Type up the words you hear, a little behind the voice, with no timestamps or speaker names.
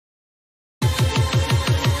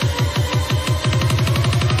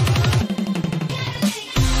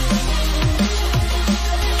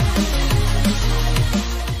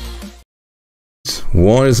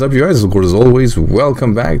What is up, you guys? Of course, as always,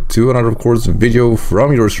 welcome back to another, of course, video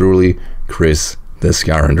from yours truly, Chris the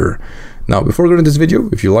Skyrander. Now, before going into this video,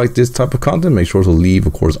 if you like this type of content, make sure to leave,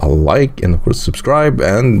 of course, a like and, of course, subscribe.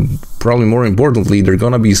 And probably more importantly, there are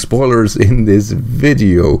gonna be spoilers in this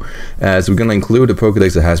video, as we're gonna include a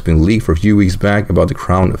Pokedex that has been leaked for a few weeks back about the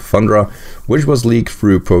crown of Tundra, which was leaked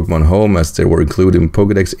through Pokemon Home, as they were including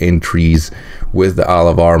Pokedex entries with the Isle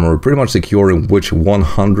of Armor, pretty much securing which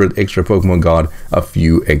 100 extra Pokemon got a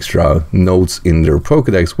few extra notes in their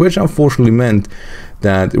Pokedex, which unfortunately meant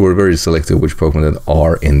that we're very selective which Pokemon that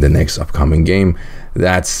are in the next upcoming game.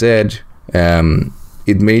 That said,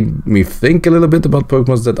 it made me think a little bit about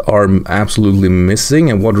Pokemon that are absolutely missing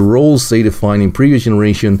and what roles they define in previous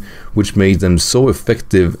generation, which made them so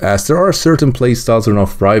effective, as there are certain playstyles that are not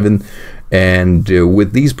thriving, and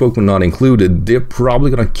with these Pokemon not included, they're probably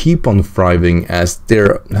gonna keep on thriving as they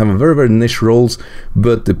have a very niche roles,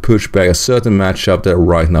 but they push back a certain matchup that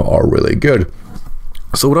right now are really good.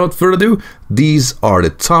 So without further ado, these are the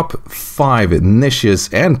top 5 niches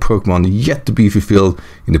and Pokemon yet to be fulfilled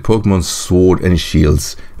in the Pokemon Sword and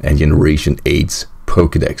Shields and Generation 8's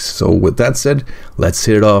Pokedex. So with that said, let's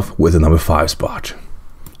hit it off with the number 5 spot.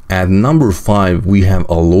 At number 5, we have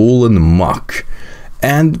Alolan Muk.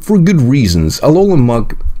 And for good reasons. Alolan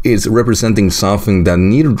Muk is representing something that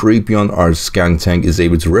neither Drapion or Skuntank is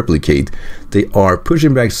able to replicate. They are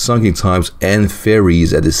pushing back Sunking types and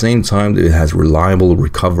fairies at the same time that it has reliable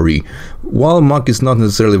recovery. While Muk is not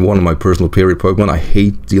necessarily one of my personal favorite Pokemon, I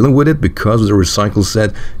hate dealing with it because of the Recycle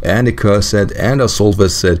set and the Curse set and the Assault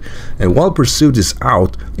Vest set, and while Pursuit is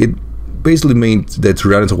out, it basically meant that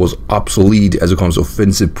Tyranitar was obsolete as it comes to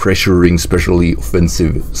offensive pressuring, especially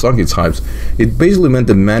offensive Sunking types. It basically meant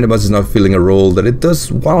that Manabuzz is not filling a role that it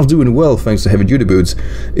does while doing well thanks to heavy duty boots.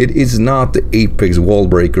 It is not the apex wall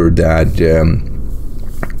breaker that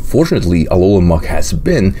fortunately Alolan Muk has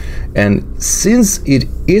been, and since it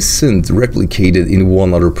isn't replicated in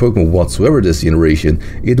one other Pokemon whatsoever this generation,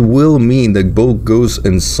 it will mean that both Ghost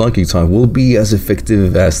and Psychic type will be as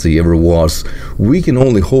effective as they ever was. We can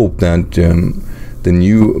only hope that the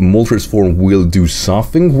new Moltres form will do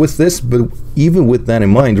something with this, but even with that in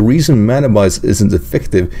mind, the reason Manabuzz isn't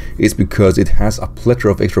effective is because it has a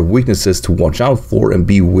plethora of extra weaknesses to watch out for and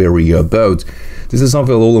be wary about. This is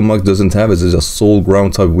something Alolan Muk doesn't have, as it's a Soul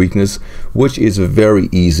Ground type weakness, which is very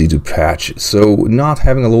easy to patch. So not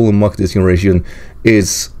having Alolan Muk this generation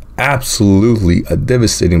is absolutely a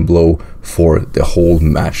devastating blow for the whole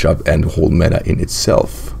matchup and the whole meta in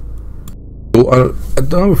itself. So at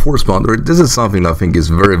the number 4 spot, this is something I think is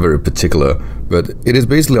very particular, but it is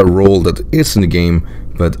basically a role that is in the game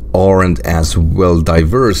but aren't as well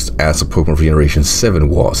diverse as a Pokemon for Generation 7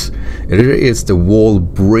 was. And it is the wall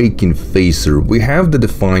breaking phaser. We have the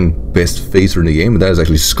defined best phaser in the game, and that is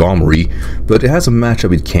actually Skarmory, but it has a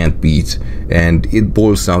matchup it can't beat, and it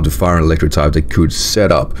boils down to Fire and Electric type that could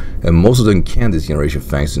set up, and most of them can this generation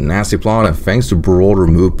thanks to Nasty Plot and thanks to broader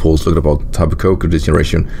move pools. Look about Tapu Koko this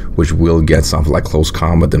generation, which will get something like Close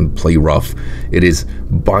Combat and Play Rough. It is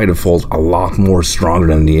by default a lot more stronger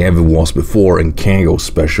than it ever was before and can go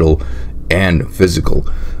special and physical.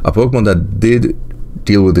 A Pokemon that did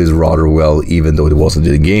deal with this rather well, even though it wasn't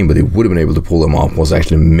in the game, but it would have been able to pull them off, was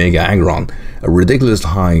actually Mega Aggron. A ridiculous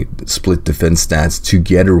high split defense stats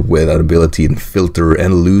together with that ability and filter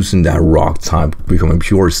and losing that rock type, becoming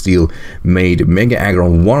pure steel, made Mega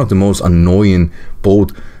Aggron one of the most annoying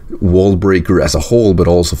both wall breaker as a whole but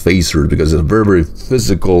also phaser, because it's a very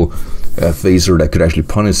physical phaser that could actually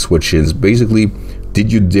punish switch-ins. Basically, did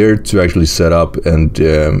you dare to actually set up and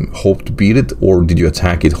hope to beat it, or did you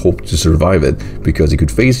attack it, hope to survive it? Because it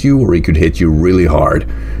could face you or it could hit you really hard.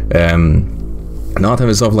 Not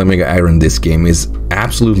having something like Mega Aggron in this game is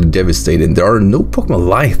absolutely devastating. There are no Pokemon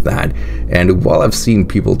like that, and while I've seen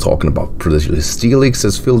people talking about potentially Steelix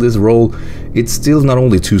has filled this role, it's still not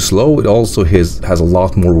only too slow, it also has a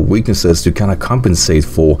lot more weaknesses to kind of compensate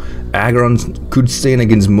for. Aggron could stand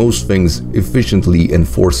against most things efficiently and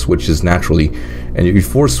force switches naturally, and if you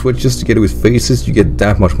force switches together with phases, you get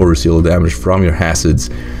that much more residual damage from your hazards.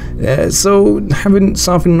 So having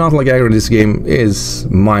something not like Aggron in this game is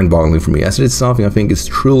mind-boggling for me, as it's something I think is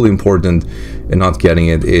truly important, and not getting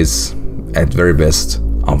it is, at very best,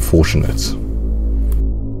 unfortunate.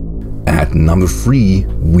 At number 3,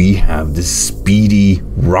 we have the speedy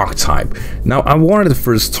rock type. Now, I wanted to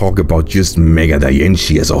first talk about just Mega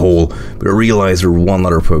Diancie as a whole, but I realized there are one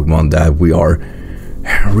other Pokemon that we are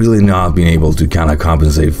really not being able to kind of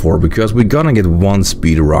compensate for, because we're gonna get one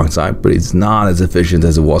speedy rock type, but it's not as efficient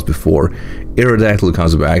as it was before. Aerodactyl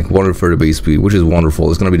comes back, 130 base speed, which is wonderful.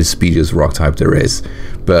 It's gonna be the speediest rock type there is,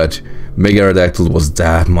 but Mega Aerodactyl was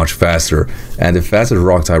that much faster, and the fastest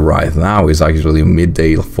rock type right now is actually a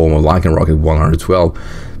midday form of Lycanroc at 112.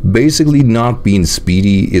 Basically, not being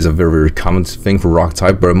speedy is a very common thing for rock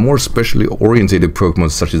type, but a more specially oriented Pokemon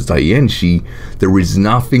such as Diancie, there is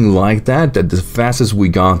nothing like that. That the fastest we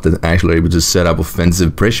got that actually able to set up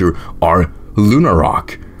offensive pressure are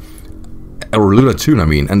Lunarock or Lunatoon, I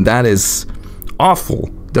mean, and that is awful.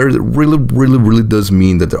 There really does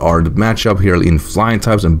mean that there are the matchup here in flying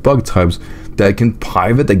types and bug types that can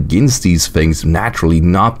pivot against these things naturally,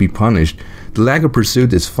 not be punished. The lack of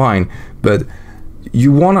pursuit is fine, but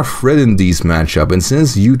you want to threaten these matchup, and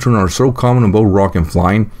since U-turn are so common in both rock and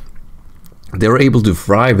flying, they're able to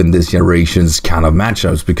thrive in this generation's kind of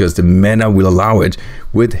matchups because the meta will allow it,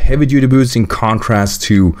 with heavy duty boots in contrast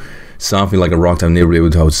to something like a rock type never able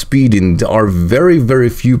to outspeed. And there are very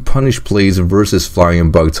few punish plays versus flying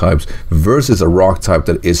and bug types versus a rock type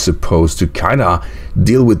that is supposed to kind of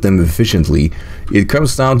deal with them efficiently. It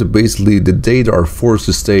comes down to basically the day they are forced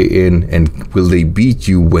to stay in, and will they beat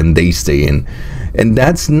you when they stay in. And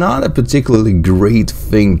that's not a particularly great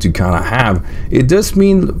thing to kind of have. It does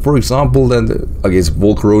mean, for example, that I guess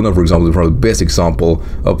Volcarona, for example, is probably the best example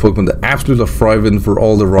of Pokemon that absolutely are thriving for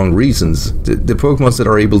all the wrong reasons. The Pokemon that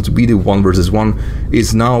are able to beat it 1 versus 1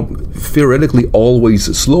 is now theoretically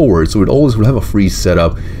always slower, so it always will have a free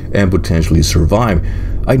setup and potentially survive.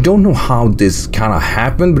 I don't know how this kind of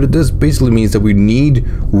happened, but it just basically means that we need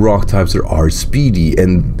rock types that are speedy,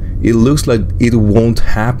 and it looks like it won't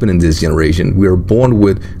happen in this generation. We are born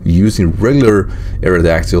with using regular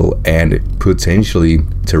Aerodactyl and potentially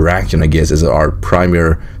Terrakion, I guess, as our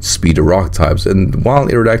primary speed rock types. And while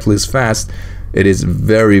Aerodactyl is fast, it is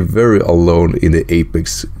very alone in the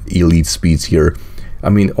apex elite speeds here.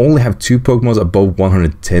 I mean, only have 2 Pokemon above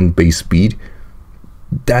 110 base speed.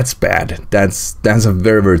 That's bad. That's a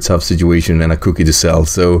very tough situation and a cookie to sell.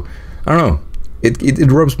 So I don't know.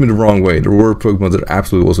 It rubs me the wrong way. There were Pokemon that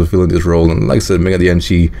absolutely also filling this role, and like I said, Mega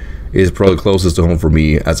Diancie is probably closest to home for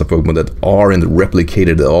me as a Pokemon that aren't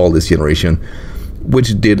replicated at all this generation,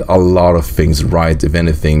 which did a lot of things right. If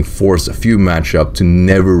anything, forced a few matchup to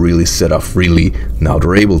never really set up freely. Now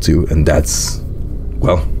they're able to, and that's,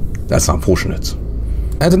 well, that's unfortunate.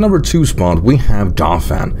 At the number 2 spot, we have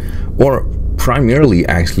Donphan, or primarily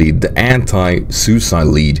actually the anti-suicide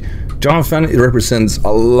lead. Donphan, it represents a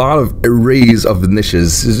lot of arrays of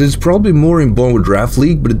niches. It's probably more involved with Draft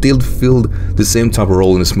League, but it did fill the same type of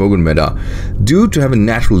role in the Smogon meta. Due to having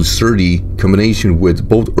naturally sturdy combination with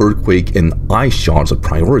both Earthquake and Ice Shots, a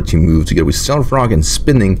priority move together with Stealth Rock and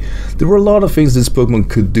Spinning, there were a lot of things this Pokemon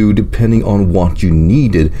could do depending on what you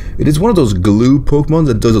needed. It is one of those glue Pokemon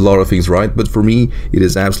that does a lot of things right, but for me, it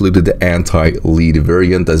is absolutely the anti-lead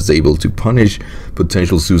variant that's able to punish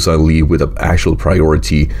potential suicide lead with an actual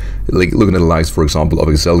priority. Like looking at the likes, for example, of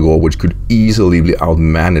Excelgor, which could easily be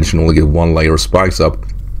outmanaged and only get 1 layer of spikes up,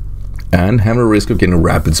 and having a risk of getting a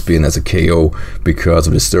rapid spin as a KO because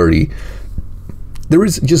of the sturdy. There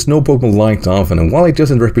is just no Pokemon like Donphan, and while it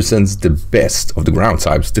doesn't represent the best of the ground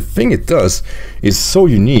types, the thing it does is so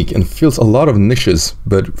unique and fills a lot of niches.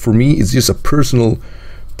 But for me, it's just a personal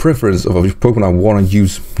preference of a Pokemon I want to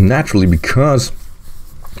use naturally, because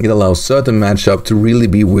it allows certain matchup to really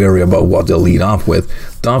be wary about what they'll lead off with.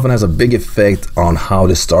 Donphan has a big effect on how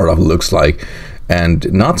the startup looks like,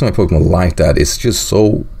 and not to my Pokemon like that. It's just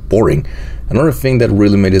so boring. Another thing that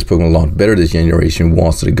really made this Pokemon a lot better this generation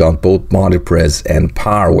was that it got both Body Press and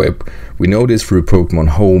Power Whip. We know this through Pokemon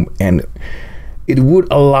Home, and it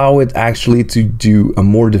would allow it actually to do a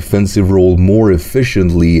more defensive role more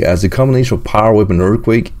efficiently, as the combination of Power Whip and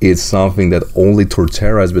Earthquake is something that only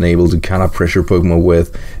Torterra has been able to kind of pressure Pokemon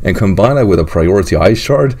with, and combine that with a priority Ice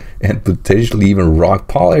Shard and potentially even Rock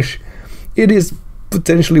Polish, it is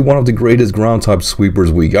potentially one of the greatest ground type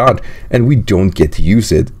sweepers we got, and we don't get to use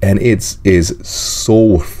it, and it is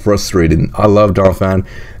so frustrating. I love Donphan,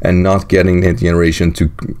 and not getting that generation to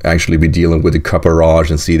actually be dealing with the Caparage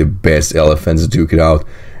and see the best elephants duke it out.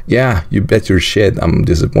 Yeah, you bet your shit I'm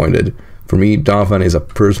disappointed. For me, Donphan is a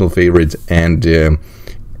personal favorite, and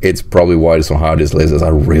it's probably why it's so high on this list, as I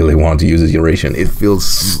really want to use this generation. It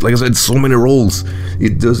feels, like I said, so many roles.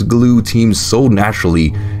 It does glue teams so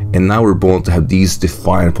naturally, and now we're born to have these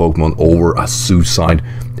defiant Pokemon over a suicide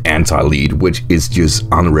anti-lead, which is just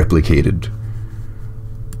unreplicated.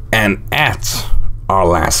 And at our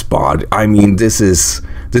last spot, I mean, this is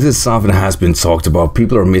something that has been talked about.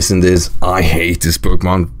 People are missing this. I hate this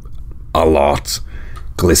Pokemon a lot.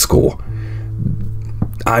 Gliscor.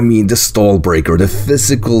 I mean, the stall breaker, the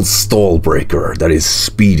physical stall breaker that is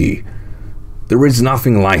speedy. There is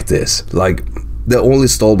nothing like this. Like, the only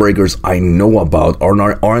stall breakers I know about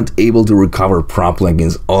aren't able to recover properly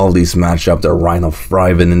against all these matchups that are right now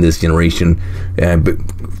thriving in this generation. But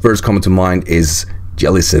first coming to mind is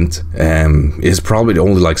Jellicent. Is probably the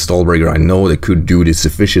only like stall breaker I know that could do this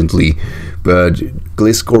sufficiently, but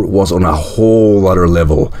Gliscor was on a whole other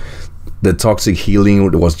level. The toxic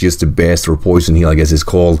healing was just the best, or poison heal I guess it's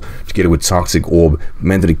called, together with toxic orb,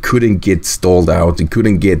 meant that it couldn't get stalled out, it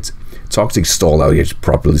couldn't get toxic stalled out, it's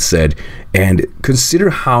properly said. And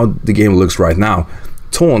consider how the game looks right now.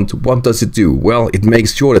 Taunt, what does it do? Well, it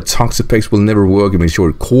makes sure that Toxapex will never work, it makes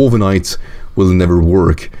sure Corviknight will never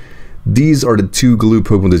work. These are the two glue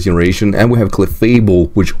Pokemon this generation, and we have Clefable,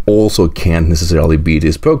 which also can't necessarily beat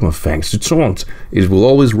this Pokemon thanks to Taunt. It will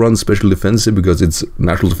always run special defensive because its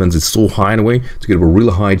natural defense is so high anyway, to get a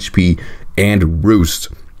really high HP, and Roost.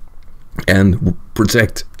 And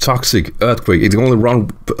protect Toxic, Earthquake. It can only run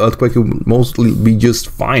Earthquake, will mostly be just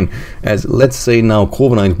fine. As let's say now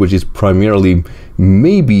Corviknight, which is primarily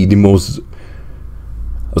maybe the most,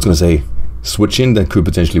 I was gonna say, switch in that could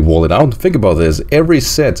potentially wall it out. Think about this, every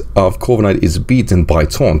set of Corviknight is beaten by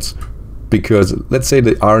Taunt, because let's say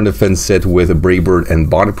the Iron Defense set with a Brave Bird and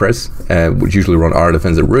Body Press, which usually run Iron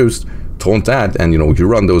Defense and Roost, Taunt that, and you know, you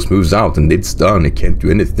run those moves out and it's done, it can't do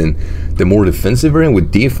anything. The more defensive variant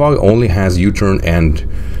with Defog only has U-turn and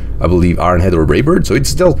I believe Iron Head or Brave Bird, so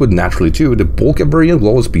it's dealt with naturally too. The Bulka variant will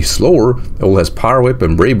always be slower, it all has Power Whip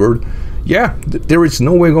and Brave Bird. Yeah, there is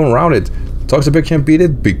no way going around it. Toxapex can't beat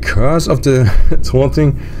it because of the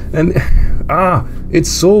taunting, and it's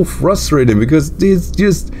so frustrating because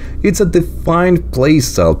it's a defined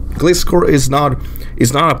playstyle. Gliscor is not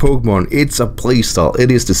a Pokemon, it's a playstyle.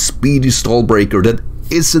 It is the speedy stall breaker that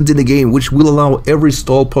isn't in the game, which will allow every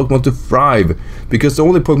stall Pokemon to thrive, because the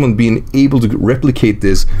only Pokemon being able to replicate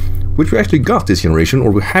this, which we actually got this generation,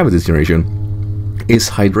 or we have it this generation, is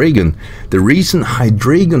Hydreigon. The reason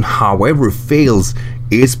Hydreigon however fails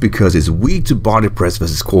is because it's weak to Body Press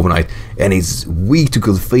versus Corviknight, and it's weak to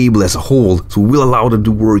Clefable as a whole, so we'll allow them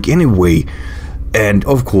to work anyway. And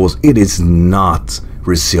of course it is not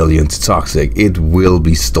resilient to Toxic, it will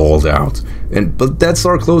be stalled out. But that's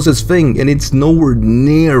our closest thing, and it's nowhere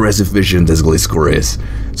near as efficient as Gliscor is.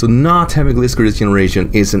 So not having Gliscor this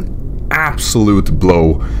generation is an absolute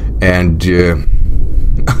blow, and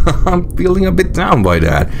I'm feeling a bit down by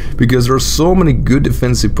that, because there are so many good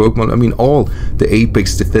defensive Pokemon. I mean, all the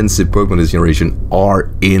apex defensive Pokemon this generation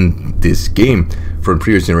are in this game. From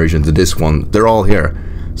previous generation to this one, they're all here.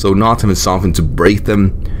 So not having something to break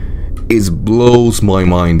them blows my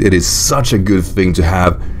mind. It is such a good thing to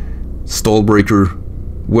have. Stallbreaker,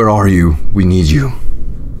 where are you? We need you.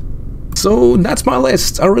 So that's my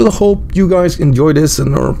list. I really hope you guys enjoy this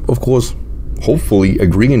and are, of course, hopefully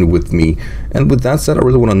agreeing with me. And with that said, I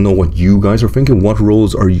really want to know what you guys are thinking. What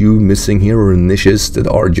roles are you missing here, or niches that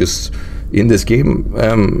are just in this game?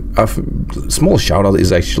 A small shout out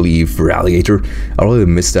is actually for Alligator. I really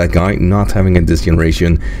miss that guy, not having it this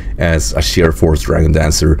generation as a sheer force Dragon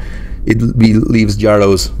Dancer. It leaves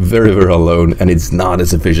Gyarados very, very alone, and it's not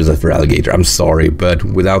as efficient as for Alligator. I'm sorry, but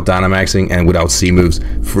without Dynamaxing and without C-moves,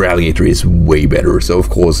 for Alligator is way better. So of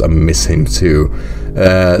course I miss him too.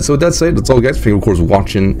 So with that said, that's all guys. Thank you of course for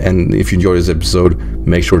watching, and if you enjoyed this episode,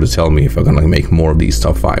 make sure to tell me if I'm gonna make more of these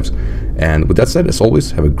top 5s. And with that said, as always,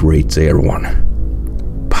 have a great day everyone.